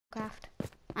Craft.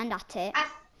 And that's it. I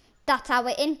That's our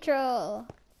intro.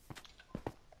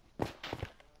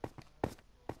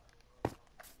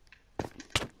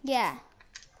 Yeah.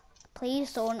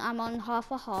 Please don't. I'm on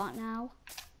half a heart now.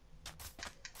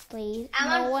 Please. I'm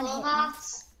no on one full hit me.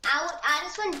 hearts. I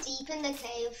just went deep in the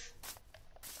cave.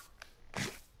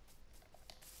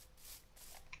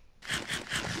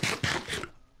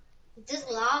 There's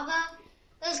lava.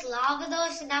 There's lava though,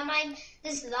 so that might.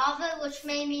 There's lava which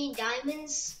may mean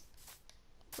diamonds.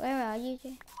 Where are you,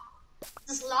 Jay?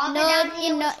 There's lava No, down here.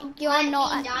 you're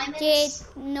not. Jay, Diamonds.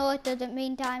 no, it doesn't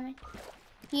mean diamond.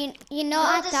 You're No,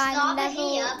 not at there's diamond lava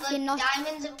level. here, but You're not.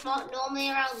 diamonds are not normally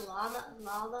around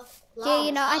lava. Jay,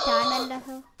 you're not at diamond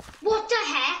level. What the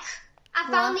heck?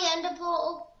 I found What? the ender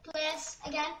portal place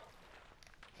again.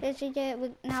 So, Jay,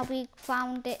 now we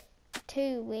found it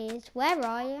 2 ways. Where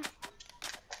are you?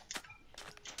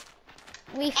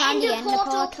 We found the ender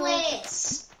portal.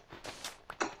 Place.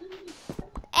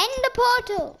 Ender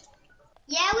portal.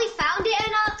 Yeah, we found it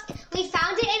in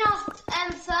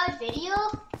our third video.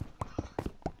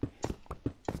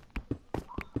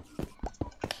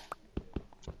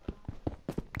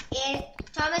 Yeah,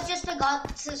 Thomas just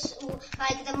forgot to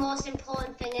like the most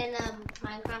important thing in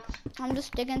Minecraft. I'm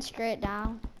just digging straight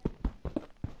down.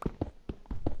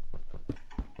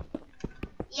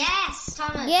 Yes,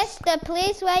 Thomas. Yes, the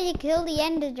place where you kill the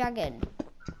ender dragon.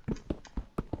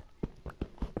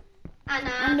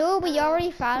 I know, we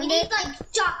already found we it.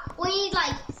 We need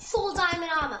like full diamond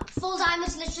armor. Full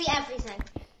diamond's literally everything.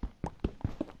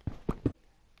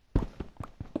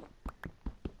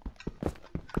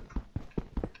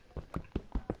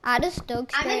 I just dug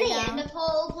I'm in straight the down. ender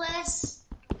portal place.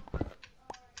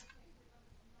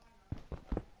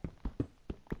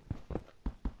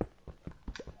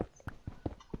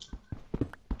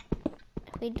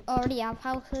 We already have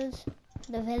houses.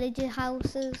 The villager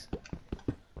houses.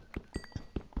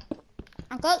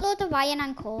 I've got loads of iron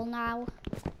and coal now.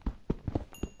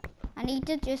 I need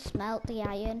to just smelt the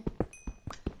iron.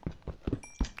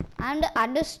 And I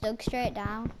just dug straight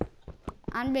down.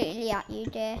 I'm really at you,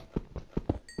 Jay.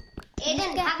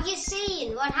 Aiden, have you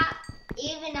seen what have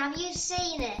you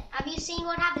seen it? Have you seen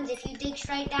what happens if you dig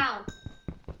straight down?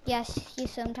 Yes, you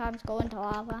sometimes go into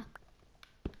lava.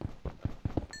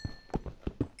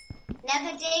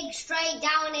 Never dig straight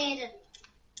down, Aiden.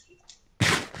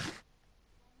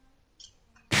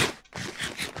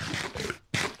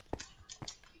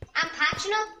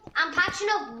 I'm patching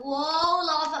up. Whoa,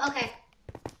 lava. Okay.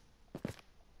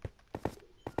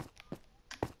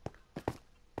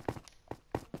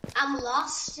 I'm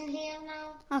lost in here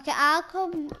now. Okay, I'll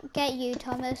come get you,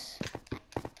 Thomas.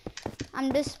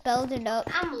 I'm just building up.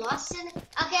 I'm lost in it.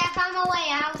 Okay, I found my way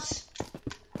out.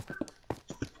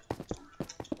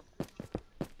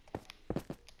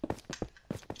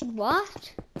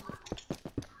 What?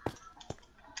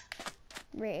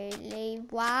 Really?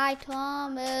 Why,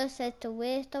 Thomas? It's a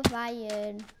waste of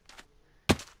iron.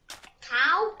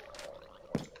 How?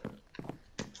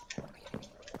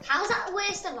 How's that a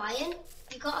waste of iron?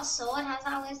 You got a sword, how's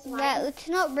that a waste of iron? Well, it's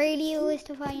not really a waste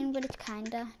of iron, but it's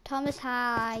kinda. Thomas,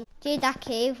 hi. Gee, that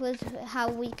cave was how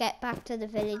we get back to the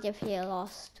village if you're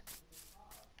lost.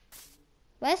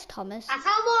 Where's Thomas? I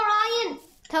found more iron.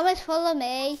 Thomas, follow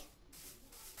me.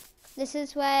 This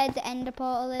is where the ender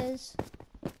portal is.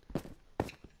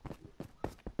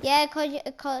 Yeah,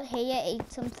 cause here,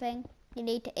 eat something. You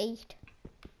need to eat.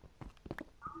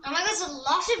 Oh my god, there's a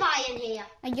lot of iron here.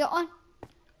 Are you on?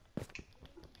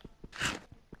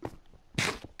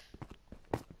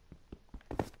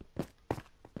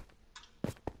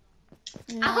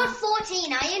 No. I've got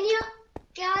 14 iron here,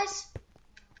 guys.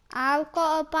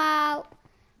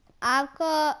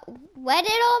 Where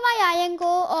did all my iron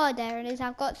go? Oh, there it is.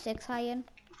 I've got 6 iron.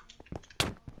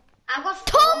 I've got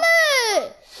 4.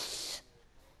 Thomas!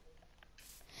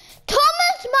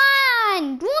 Thomas,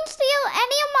 man! Don't steal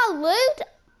any of my loot.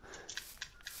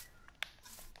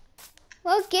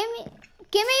 Well, give me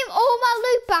all my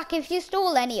loot back if you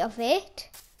stole any of it.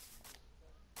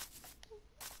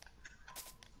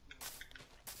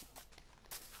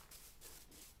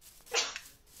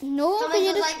 No, Thomas but you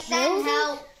was just like, killed send him.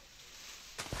 help.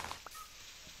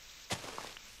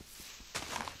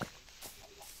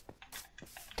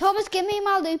 Thomas, give me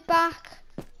my loot back.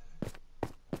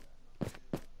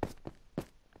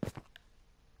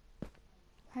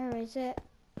 Where is it?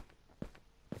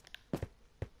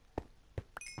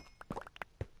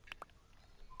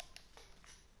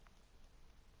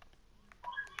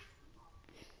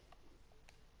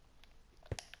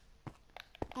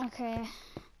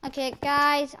 Okay,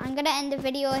 guys, I'm gonna end the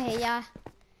video here.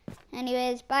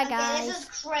 Anyways, bye, guys. This is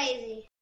crazy.